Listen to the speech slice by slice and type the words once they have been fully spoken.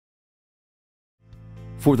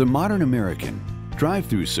For the modern American,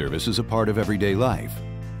 drive-through service is a part of everyday life.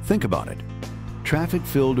 Think about it.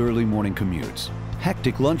 Traffic-filled early morning commutes,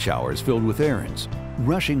 hectic lunch hours filled with errands,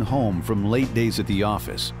 rushing home from late days at the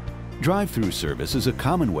office. Drive-through service is a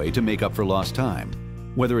common way to make up for lost time.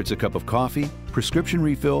 Whether it's a cup of coffee, prescription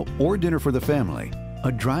refill, or dinner for the family,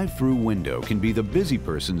 a drive-through window can be the busy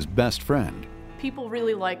person's best friend. People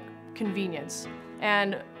really like convenience,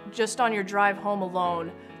 and just on your drive home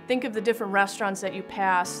alone, think of the different restaurants that you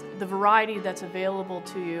pass, the variety that's available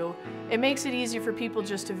to you. It makes it easy for people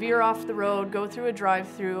just to veer off the road, go through a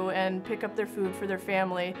drive-through, and pick up their food for their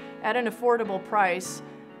family at an affordable price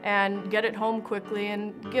and get it home quickly,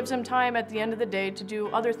 and gives them time at the end of the day to do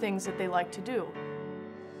other things that they like to do.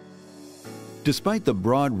 Despite the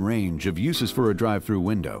broad range of uses for a drive-through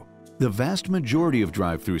window, the vast majority of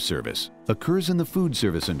drive-through service occurs in the food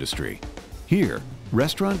service industry. Here,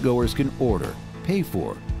 restaurant goers can order, pay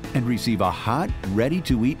for, and receive a hot,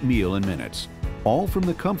 ready-to-eat meal in minutes, all from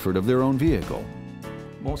the comfort of their own vehicle.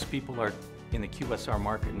 Most people are in the QSR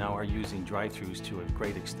market now are using drive-thrus to a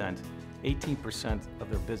great extent. 18% of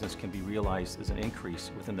their business can be realized as an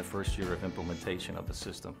increase within the first year of implementation of the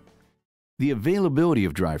system. The availability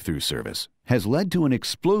of drive-through service has led to an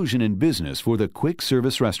explosion in business for the quick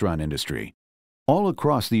service restaurant industry. All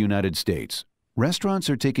across the United States, restaurants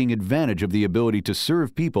are taking advantage of the ability to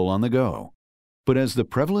serve people on the go. But as the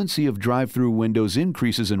prevalency of drive-through windows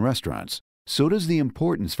increases in restaurants, so does the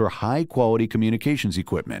importance for high-quality communications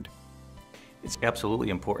equipment. It's absolutely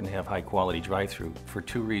important to have high-quality drive-through for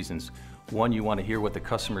two reasons. One, you want to hear what the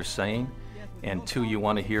customer is saying, and two, you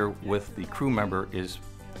want to hear what the crew member is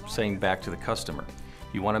saying back to the customer.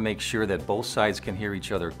 You want to make sure that both sides can hear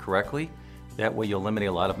each other correctly. That way you'll eliminate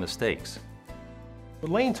a lot of mistakes. With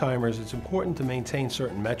lane timers, it's important to maintain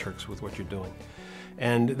certain metrics with what you're doing.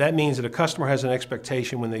 And that means that a customer has an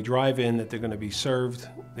expectation when they drive in that they're going to be served,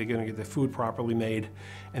 they're going to get their food properly made,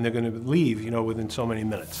 and they're going to leave, within so many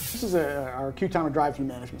minutes. This is our Q-Timer drive-through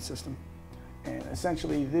management system. And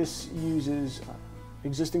essentially this uses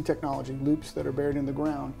existing technology, loops that are buried in the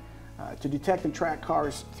ground, to detect and track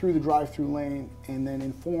cars through the drive-through lane and then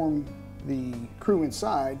inform the crew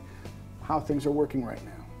inside how things are working right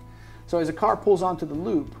now. So as a car pulls onto the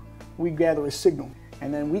loop, we gather a signal,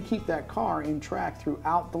 and then we keep that car in track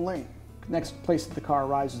throughout the lane. Next place that the car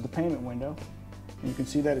arrives is the payment window. And you can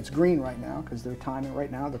see that it's green right now because they're timing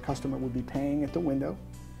right now. The customer would be paying at the window.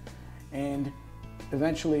 And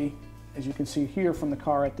eventually, as you can see here from the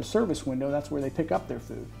car at the service window, that's where they pick up their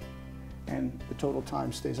food. And the total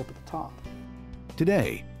time stays up at the top.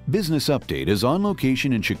 Today, Business Update is on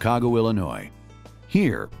location in Chicago, Illinois.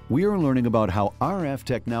 Here, we are learning about how RF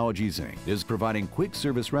Technology Inc. is providing quick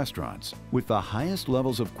service restaurants with the highest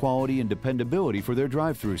levels of quality and dependability for their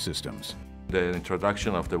drive-through systems. The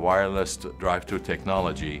introduction of the wireless drive-through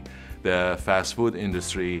technology, the fast food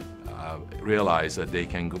industry realized that they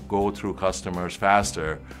can go through customers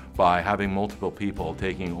faster by having multiple people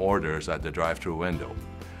taking orders at the drive-through window.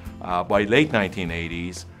 By late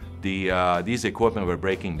 1980s, these equipment were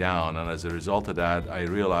breaking down, and as a result of that, I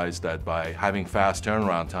realized that by having fast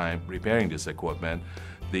turnaround time repairing this equipment,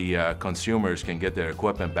 the consumers can get their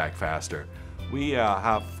equipment back faster. We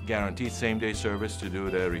have guaranteed same-day service to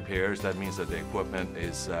do the repairs. That means that the equipment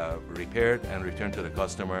is repaired and returned to the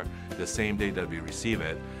customer the same day that we receive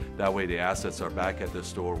it. That way the assets are back at the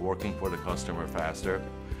store working for the customer faster.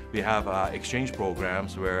 We have exchange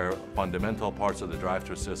programs where fundamental parts of the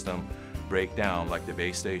drive-through system break down, like the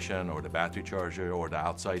base station or the battery charger or the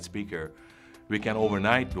outside speaker. We can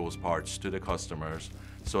overnight those parts to the customers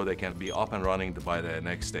so they can be up and running by the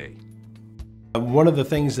next day. One of the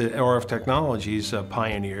things that RF Technologies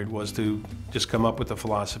pioneered was to just come up with the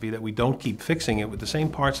philosophy that we don't keep fixing it with the same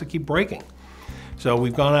parts that keep breaking. So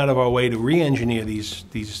we've gone out of our way to re-engineer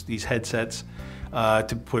these headsets,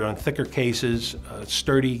 to put on thicker cases,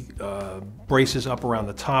 sturdy braces up around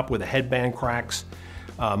the top where the headband cracks,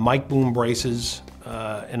 mic boom braces,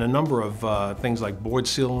 and a number of things like board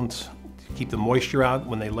sealants to keep the moisture out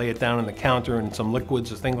when they lay it down on the counter, and some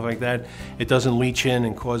liquids or things like that. It doesn't leach in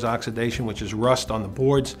and cause oxidation, which is rust on the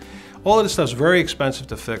boards. All of this stuff's very expensive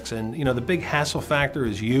to fix, and the big hassle factor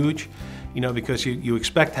is huge, because you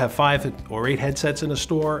expect to have 5 or 8 headsets in a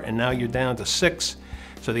store, and now you're down to 6.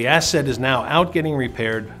 So the asset is now out getting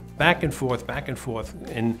repaired, back and forth,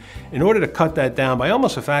 and in order to cut that down by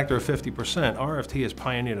almost a factor of 50%, RFT has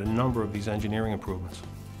pioneered a number of these engineering improvements.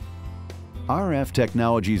 RF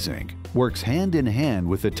Technologies Inc. works hand in hand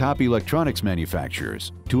with the top electronics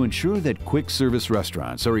manufacturers to ensure that quick service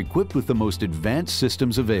restaurants are equipped with the most advanced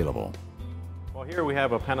systems available. Well, here we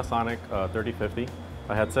have a Panasonic 3050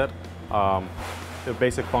 headset. The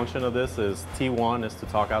basic function of this is T1 is to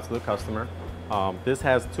talk out to the customer. This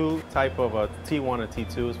has two type of T1 and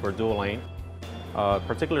T2s for dual lane.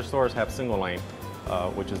 Particular stores have single lane,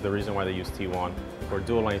 which is the reason why they use T1. For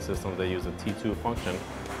dual lane systems, they use a T2 function.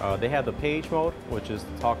 They have the page mode, which is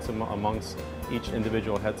talks amongst each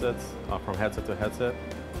individual headsets from headset to headset.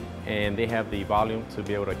 And they have the volume to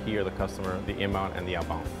be able to hear the customer, the inbound and the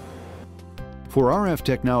outbound. For RF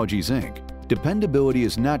Technologies, Inc., dependability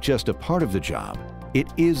is not just a part of the job, it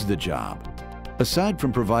is the job. Aside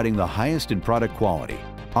from providing the highest in product quality,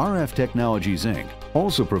 RF Technologies, Inc.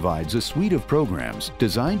 also provides a suite of programs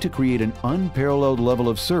designed to create an unparalleled level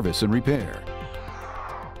of service and repair.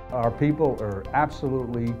 Our people are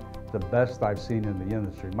absolutely the best I've seen in the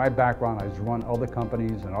industry. My background, I've run other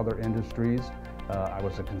companies and other industries. I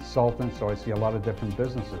was a consultant, so I see a lot of different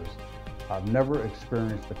businesses. I've never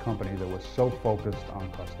experienced a company that was so focused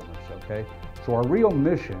on customers, okay? So our real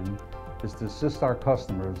mission is to assist our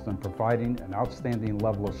customers in providing an outstanding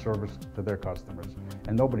level of service to their customers,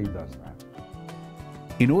 and nobody does that.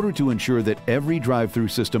 In order to ensure that every drive-through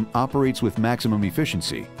system operates with maximum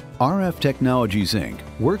efficiency, RF Technologies, Inc.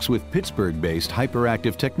 works with Pittsburgh-based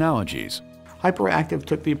Hyperactive Technologies. Hyperactive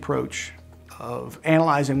took the approach of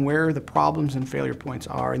analyzing where the problems and failure points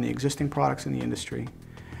are in the existing products in the industry,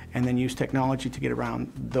 and then use technology to get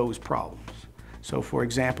around those problems. So for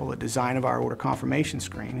example, the design of our order confirmation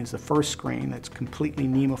screen is the first screen that's completely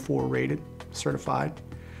NEMA 4 rated, certified.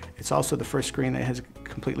 It's also the first screen that has a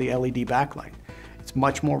completely LED backlight. It's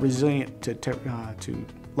much more resilient to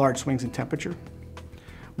large swings in temperature.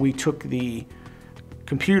 We took the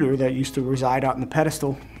computer that used to reside out in the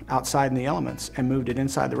pedestal outside in the elements and moved it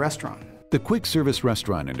inside the restaurant. The quick service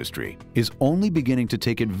restaurant industry is only beginning to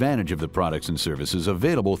take advantage of the products and services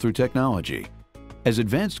available through technology. As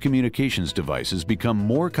advanced communications devices become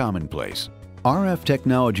more commonplace, RF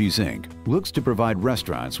Technologies, Inc. looks to provide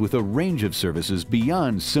restaurants with a range of services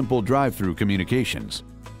beyond simple drive-through communications.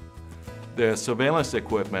 The surveillance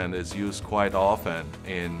equipment is used quite often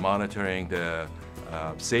in monitoring the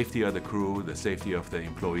safety of the crew, the safety of the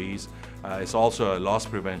employees. It's also a loss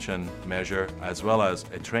prevention measure as well as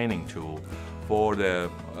a training tool for the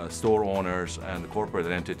store owners and the corporate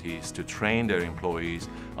entities to train their employees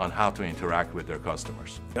on how to interact with their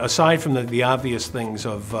customers. Aside from the obvious things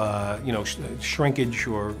of shrinkage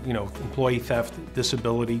or employee theft,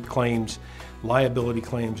 disability claims, liability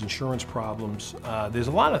claims, insurance problems, there's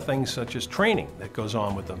a lot of things such as training that goes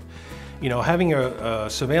on with them. Having a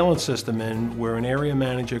surveillance system in where an area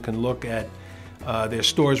manager can look at their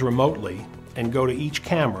stores remotely and go to each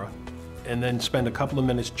camera and then spend a couple of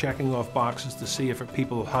minutes checking off boxes to see if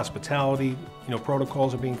people's hospitality,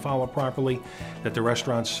 protocols are being followed properly, that the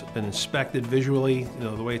restaurant's been inspected visually,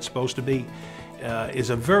 the way it's supposed to be,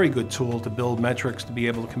 is a very good tool to build metrics, to be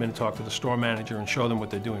able to come in and talk to the store manager and show them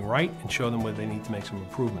what they're doing right and show them where they need to make some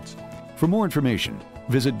improvements. For more information,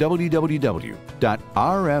 visit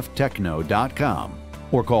www.rftechno.com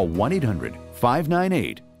or call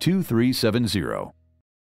 1-800-598-2370.